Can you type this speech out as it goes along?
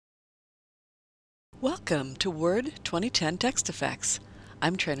Welcome to Word 2010 Text Effects.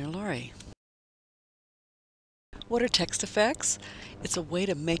 I'm TrainerLori. What are text effects? It's a way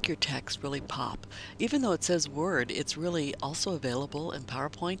to make your text really pop. Even though it says Word, it's really also available in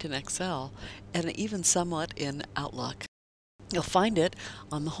PowerPoint and Excel, and even somewhat in Outlook. You'll find it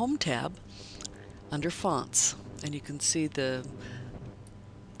on the Home tab under Fonts, and you can see the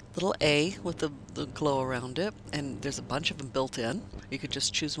little A with the glow around it, and there's a bunch of them built in. You could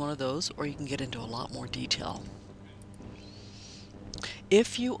just choose one of those, or you can get into a lot more detail.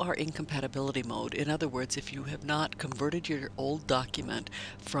 If you are in compatibility mode, in other words, if you have not converted your old document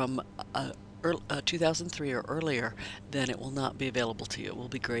from 2003 or earlier, then it will not be available to you. It will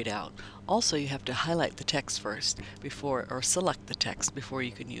be grayed out. Also, you have to highlight the text first or select the text before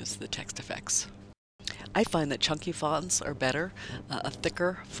you can use the text effects. I find that chunky fonts are better, a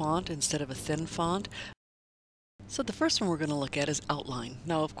thicker font instead of a thin font. So the first one we're going to look at is outline.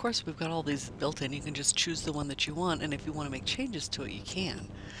 Now, of course, we've got all these built in. You can just choose the one that you want, and if you want to make changes to it, you can.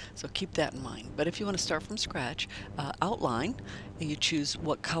 So keep that in mind. But if you want to start from scratch, outline, and you choose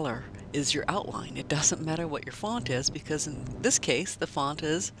what color is your outline. It doesn't matter what your font is, because in this case, the font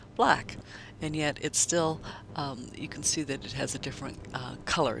is black. And yet it's still, you can see that it has a different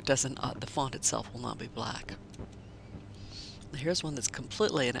color. It doesn't, the font itself will not be black. Here's one that's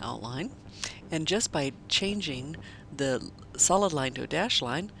completely an outline, and just by changing the solid line to a dashed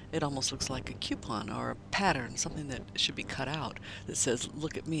line, it almost looks like a coupon or a pattern, something that should be cut out that says,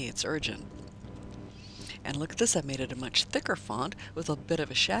 "Look at me, it's urgent." And look at this, I made it a much thicker font with a bit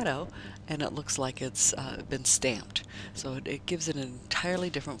of a shadow, and it looks like it's been stamped. So it gives it an entirely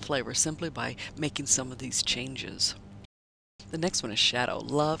different flavor simply by making some of these changes. The next one is shadow.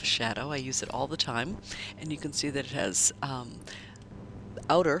 Love shadow. I use it all the time, and you can see that it has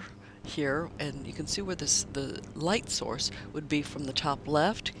outer here, and you can see where the light source would be from the top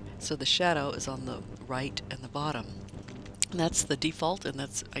left, so the shadow is on the right and the bottom. And that's the default,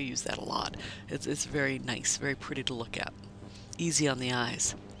 and I use that a lot. It's very nice, very pretty to look at. Easy on the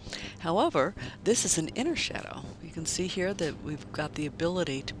eyes. However, this is an inner shadow. You can see here that we've got the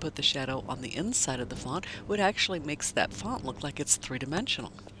ability to put the shadow on the inside of the font, which actually makes that font look like it's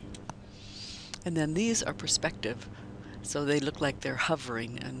three-dimensional. And then these are perspective, so they look like they're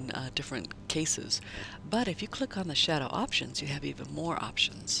hovering in different cases. But if you click on the shadow options, you have even more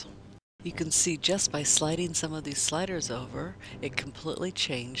options. You can see just by sliding some of these sliders over, it completely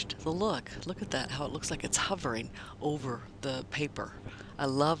changed the look. Look at that, how it looks like it's hovering over the paper. I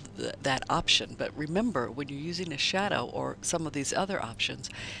love that option, but remember, when you're using a shadow or some of these other options,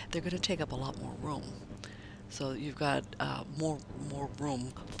 they're going to take up a lot more room. So you've got more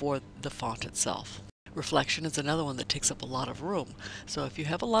room for the font itself. Reflection is another one that takes up a lot of room. So if you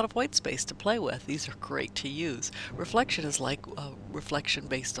have a lot of white space to play with, these are great to use. Reflection is like a reflection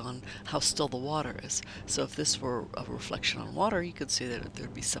based on how still the water is. So if this were a reflection on water, you could see that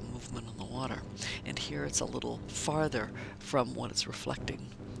there'd be some movement on the water. And here it's a little farther from what it's reflecting,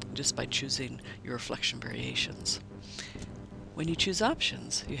 just by choosing your reflection variations. When you choose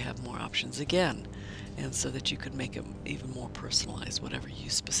options, you have more options again, and so that you can make them even more personalized, whatever you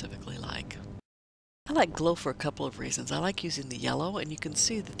specifically like. I like glow for a couple of reasons. I like using the yellow, and you can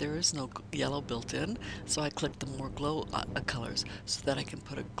see that there is no yellow built in, so I click the more glow colors so that I can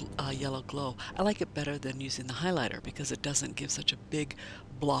put a yellow glow. I like it better than using the highlighter because it doesn't give such a big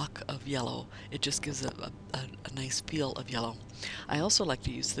block of yellow. It just gives a nice feel of yellow. I also like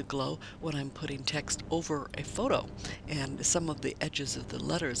to use the glow when I'm putting text over a photo, and some of the edges of the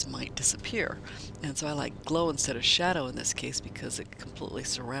letters might disappear. And so I like glow instead of shadow in this case because it completely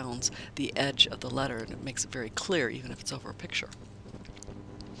surrounds the edge of the letter, and it makes it very clear even if it's over a picture.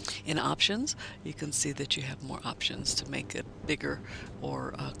 In options, you can see that you have more options to make it bigger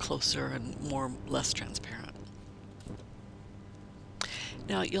or closer and less transparent.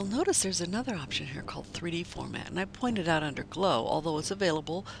 Now you'll notice there's another option here called 3D format, and I pointed out under glow, although it's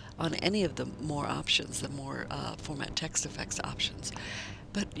available on any of the more options, the more format text effects options.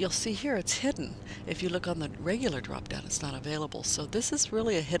 But you'll see here it's hidden. If you look on the regular drop-down, it's not available. So this is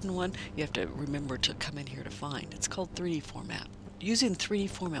really a hidden one. You have to remember to come in here to find. It's called 3D format. Using 3D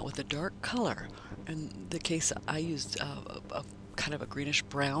format with a dark color, in the case I used a kind of a greenish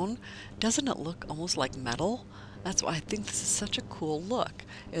brown, doesn't it look almost like metal? That's why I think this is such a cool look.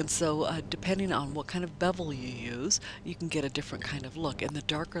 And so depending on what kind of bevel you use, you can get a different kind of look. And the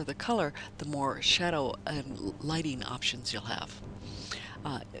darker the color, the more shadow and lighting options you'll have.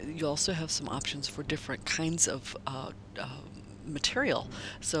 You also have some options for different kinds of material.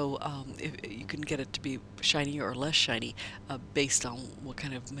 So if you can get it to be shiny or less shiny based on what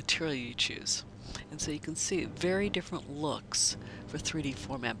kind of material you choose. And so you can see very different looks for 3D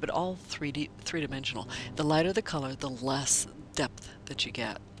format, but all three-dimensional. The lighter the color, the less depth that you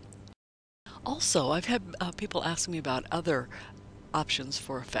get. Also, I've had people ask me about other options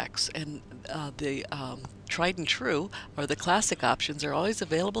for effects, and the tried and true, or the classic options, are always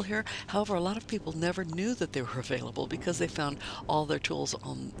available here. However, a lot of people never knew that they were available because they found all their tools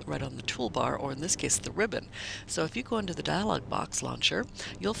right on the toolbar, or in this case the ribbon. So if you go into the dialog box launcher,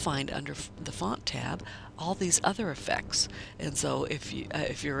 you'll find under the font tab all these other effects. And so if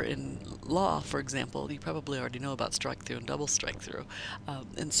you're in law, for example, you probably already know about strike through and double strike through.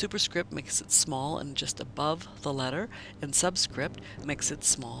 And superscript makes it small and just above the letter, and subscript makes it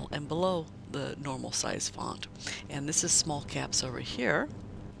small and below the normal size font. And this is small caps over here.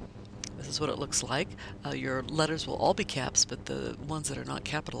 This is what it looks like. Your letters will all be caps, but the ones that are not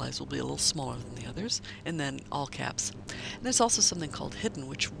capitalized will be a little smaller than the others, and then all caps. And there's also something called hidden,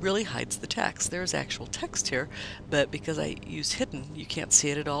 which really hides the text. There's actual text here, but because I use hidden, you can't see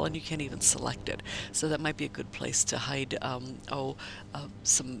it at all, and you can't even select it. So that might be a good place to hide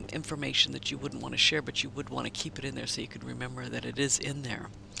some information that you wouldn't want to share, but you would want to keep it in there so you can remember that it is in there.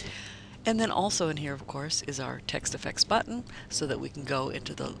 And then also in here, of course, is our text effects button, so that we can go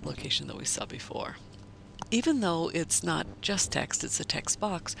into the location that we saw before. Even though it's not just text, it's a text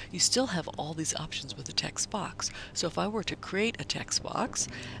box, you still have all these options with a text box. So if I were to create a text box,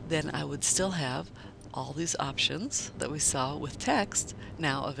 then I would still have all these options that we saw with text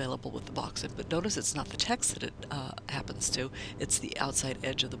now available with the box. But notice it's not the text that it happens to, it's the outside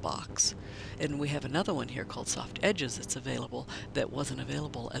edge of the box. And we have another one here called Soft Edges that's available that wasn't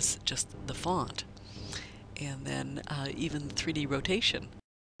available as just the font. And then even 3D rotation.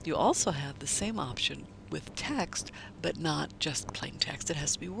 You also have the same option with text, but not just plain text. It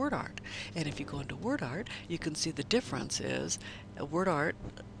has to be word art. And if you go into word art, you can see the difference is word art.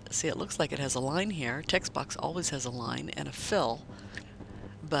 See, it looks like it has a line here. Text box always has a line and a fill,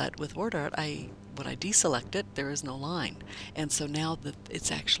 but with word art, when I deselect it, there is no line. And so now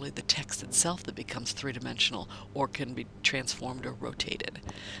it's actually the text itself that becomes three-dimensional or can be transformed or rotated.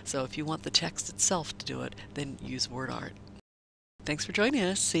 So if you want the text itself to do it, then use word art. Thanks for joining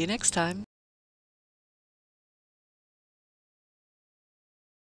us. See you next time.